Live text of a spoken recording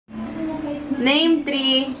Name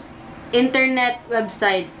 3 internet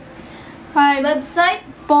website. 5. Website?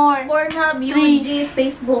 4. Pornhub, UG,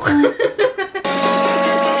 Facebook.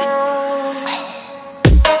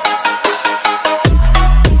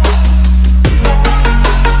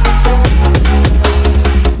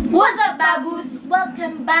 What's up, babus?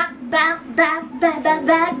 Welcome back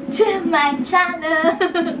to my channel.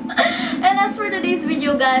 And as for today's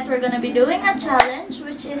video, guys, we're gonna be doing a challenge,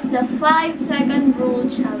 which is the 5-second rule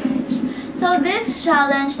challenge. So this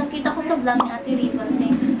challenge, nakita ko sa vlog ni Ate Riva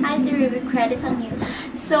saying, Hi Ate Riva, credits on you.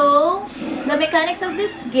 So, the mechanics of this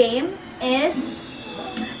game is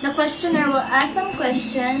the questioner will ask some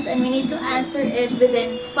questions and we need to answer it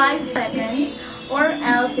within 5 seconds or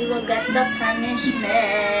else we will get the punishment.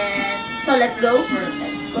 So, let's go.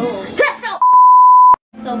 Let's go. Let's go!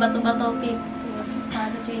 So, bato-bato pick.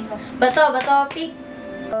 Bato-bato pick.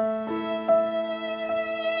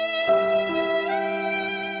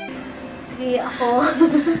 Sige, ako.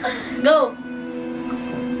 Go!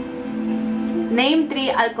 Name 3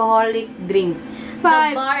 alcoholic drink. 5.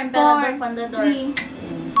 The bar, Emperador, Fundador. 3.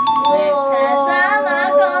 Kasama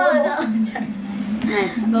ko.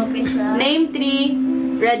 Next. Go, Krizia. Name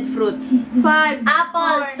 3 red fruits. 5.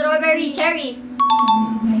 Apple, strawberry, cherry.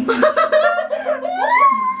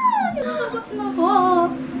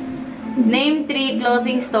 Name 3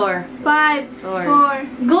 clothing store. 5. Store. 4.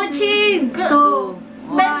 Gucci.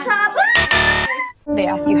 2. Pet shop. They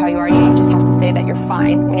ask you how you are, you just have to say that you're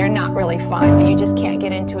fine when you're not really fine, but you just can't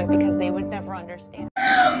get into it because they would never understand.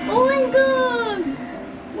 Oh my God!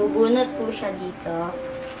 Bubunot po siya dito.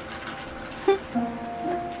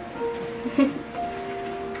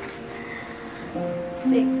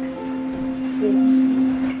 Six.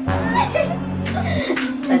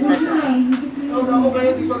 Ako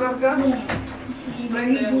kayo si Pagarga? Explain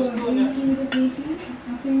na yung gusto niya.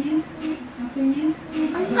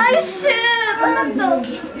 Ay, shit! Ano to?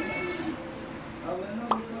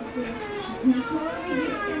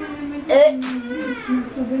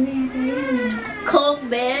 Coke,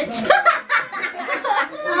 bitch!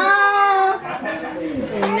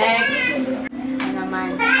 Next. Ano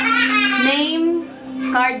naman? Name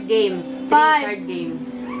card games. 3 Five. card games.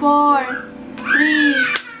 4. 3.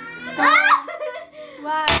 2.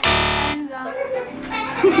 1. Hands up.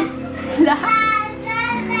 Lahat.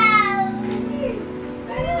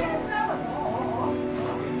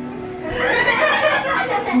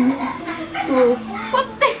 2.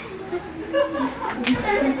 Puti.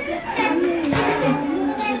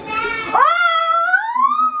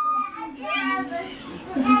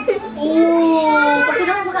 Oh!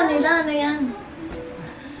 Pakita mo sa kanila, ano yan?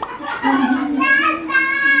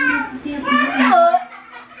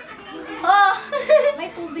 Oh! May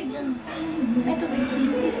tubig dyan. May tubig dyan.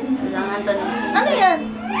 Kailangan tanong. Ano yan?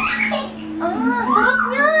 Ah, sarap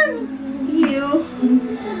yan! Ew.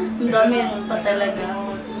 Ang dami pa talaga.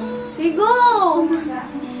 Sige, go!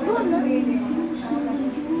 Go na.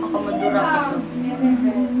 Baka madura pa to.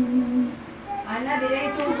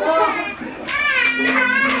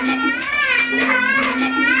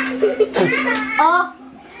 Oh!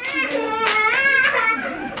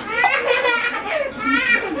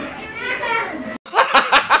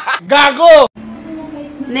 Gago!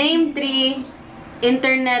 Name 3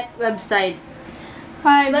 internet website.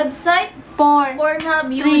 5. Website? 4. Pornhub,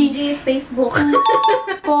 Three. UG, Facebook.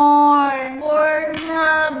 4.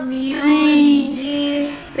 Pornhub, UG,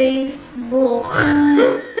 Facebook.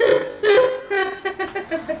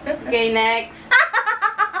 Okay, next.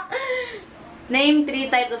 Name 3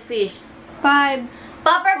 types of fish. 5.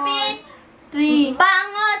 Popper fish, 3.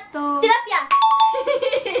 pangos, 2. tilapia.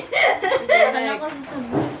 Alam ko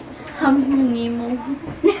sabi mo Nemo.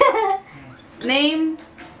 Name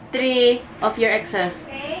 3 of your exes.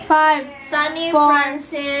 5. Sunny, 4.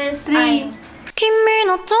 Francis, 3. 君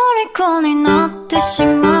の虜になってし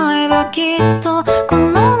まえばきっとこ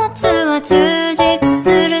の夏は充実す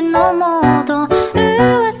るのモード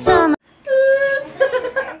噂の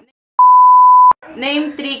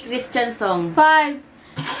Name 3 Christian song. 5.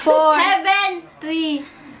 4. Heaven! 3.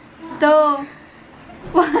 2.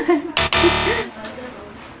 1.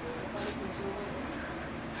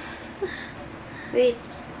 Wait.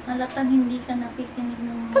 Halatang hindi ka nakikinig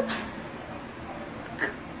ng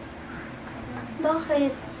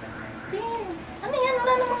Bakit? Sige. Ano yan?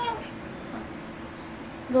 Wala namang yan.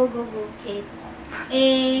 Go, go, go. 8.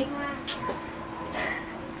 Eh.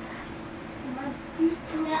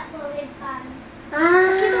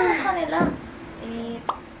 Pakita mo sa kanila.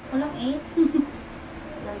 8. Walang 8.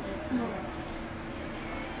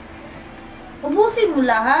 Ubusin mo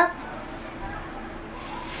lahat.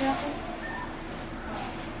 Kaya ako.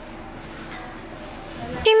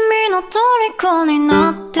 君の虜に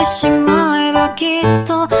なってしまえばきっ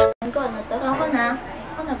と Ano to? Ako na.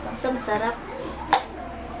 Ako na pa. Basta masarap.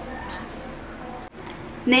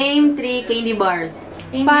 Name 3 candy bars.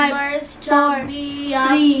 Candy 5, bars, chubby,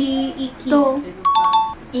 yaki, iki. 2,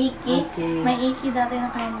 Iki. Okay. May iki dati na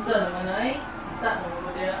candy.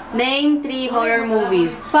 Name 3 horror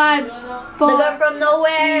movies. 5, The Girl 4, from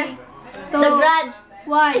Nowhere. 2, The Grudge.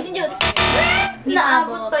 1. Ay, si Diyos.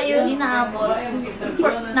 Naabot pa yun. Hindi naabot.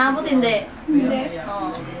 Naabot hindi. Hindi. Oh.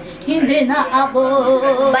 Hindi naabot.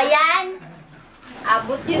 Bayan.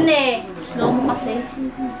 Abot yun eh. Slow mo kasi.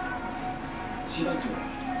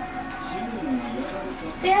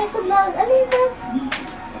 Kaya sa vlog, alin ba?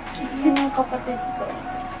 Yung kapatid ko.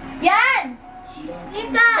 Yan!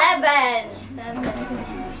 Ika! 7.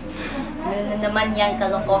 Ano na naman yan,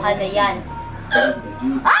 kalokohan na yan.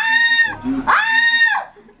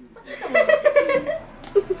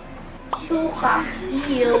 Suka.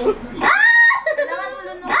 Heel. Kailangan mo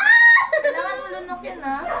lunok. Kailangan mo lunok yun,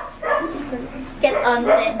 ah. Get on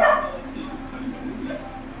 10.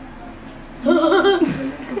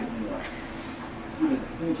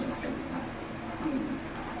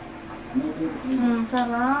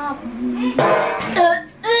 Sarap.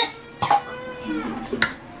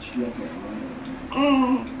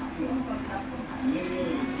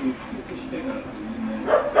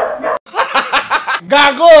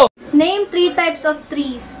 Gago! Name 3 types of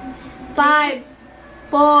trees. 5,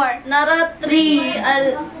 4, Nara 3.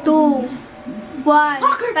 2, 1.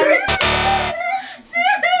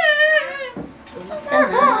 Ka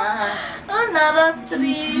na. Nara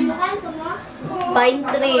 3. Pine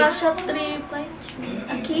tree. Acacia 3. Pine tree.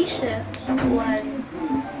 Acacia. 1.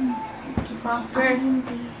 Fucker.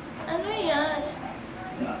 Ano yan?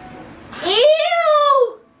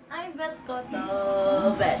 Ew! Ay, bet ko to.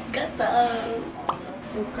 Bet ko to.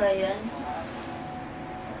 Suka yan.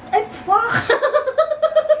 Ay, fuck!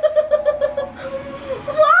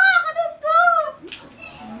 Fuck! Ano to?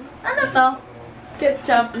 Ano to?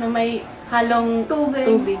 Ketchup na may halong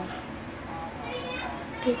Tubig.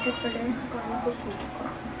 Ketchup pala yun. Akala ko suka.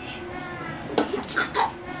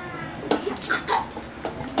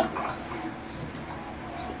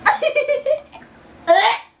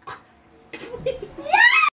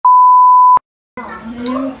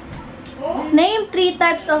 Name 3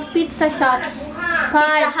 types of pizza shops. 5,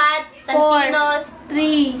 Pizza Hut, Santino's,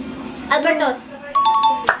 3. Alberto's.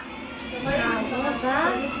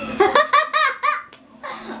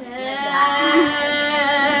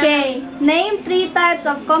 Okay. Name 3 types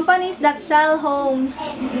of companies that sell homes.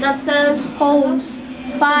 That's a Homes.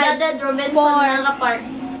 5, Dadad Robinson 4. Nara Park.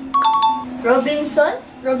 Robinson?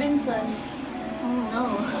 Robinson. Oh no.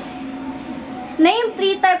 Name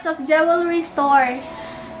 3 types of jewelry stores.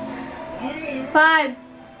 5,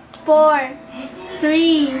 4,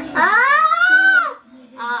 3, Ah!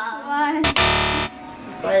 1.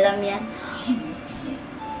 Ko alam yan.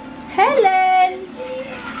 Helen!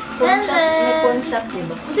 Pawn shop, may pawn shop,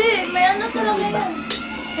 diba? Hindi, may ano talaga yan.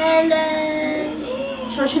 Helen.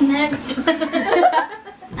 Schwarzenegger.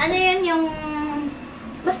 Ano yun yung...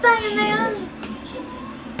 Basta yun na yun.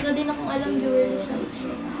 Wala din akong alam jewelry shop.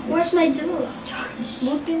 Where's my jewel?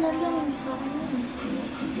 Buti na lang, hindi sa akin yun.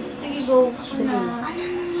 Sige, go. Na. Ano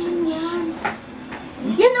naman yan?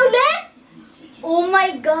 Yan ulit? Oh my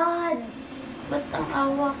God! Ba't ang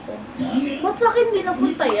awa ko? Ba't sa akin hindi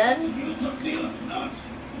napunta yan?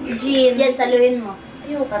 Jean. Yan, saluhin mo.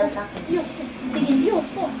 Ayoko. Para sa akin. Ayoko. Sige,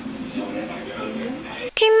 ayoko.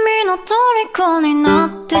 君の虜にな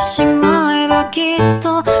ってしまえばきっ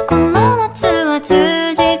とこの夏は充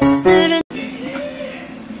実する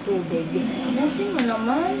Tubig. Busin mo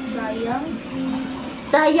naman. Sayang.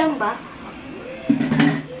 Sayang ba?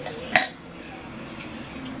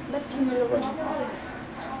 Ba't yung nalawan?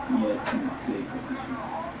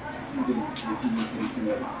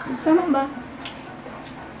 Tama ba?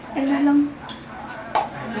 Ano lang?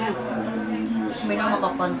 May naman ka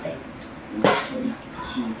konti.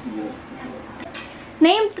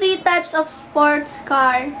 Name 3 types of sports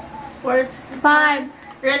car. Sports. 5,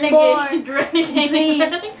 Renegade.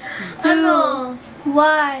 Renegade. 2, Ano?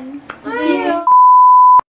 1, 0.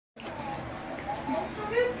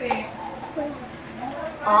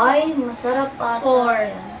 Ay, masarap ata.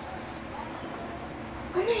 4. yan.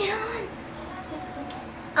 Ano yan?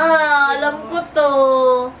 Alam ko to.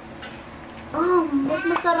 Ba't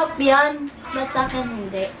masarap yan? Ba't sa akin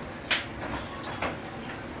hindi?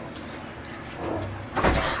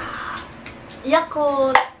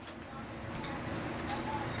 Yakult.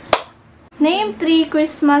 Name 3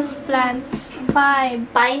 Christmas plants. 5,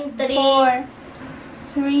 Pine tree. 4,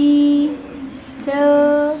 3,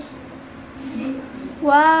 2,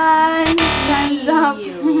 1. Time's up.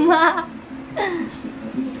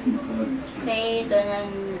 Okay, ito na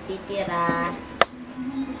titira.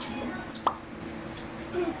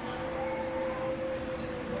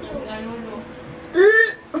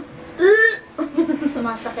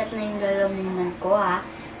 Masakit na yung lalamunan ko, ha?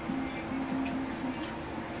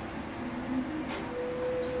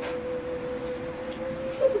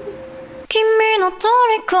 君の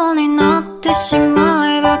虜になってし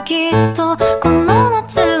まえばきっとこの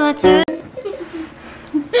夏は充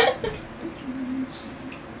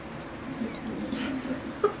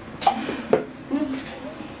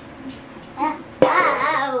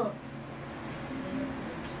Ow!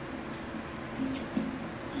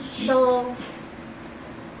 So,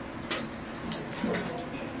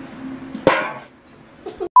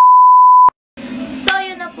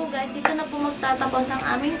 yun na po guys. Dito na po magtatapos ang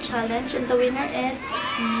aming challenge. And the winner is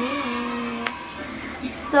me.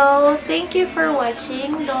 So, thank you for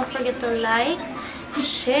watching. Don't forget to like,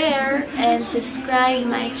 share, and subscribe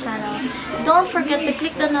my channel. Don't forget to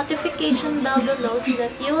click the notification bell below so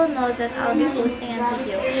that you will know that I'll be posting a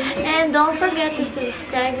video. And don't forget to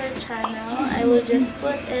subscribe our channel. I will just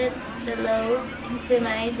put it below into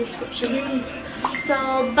my description box.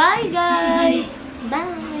 So, bye guys!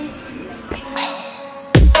 Bye!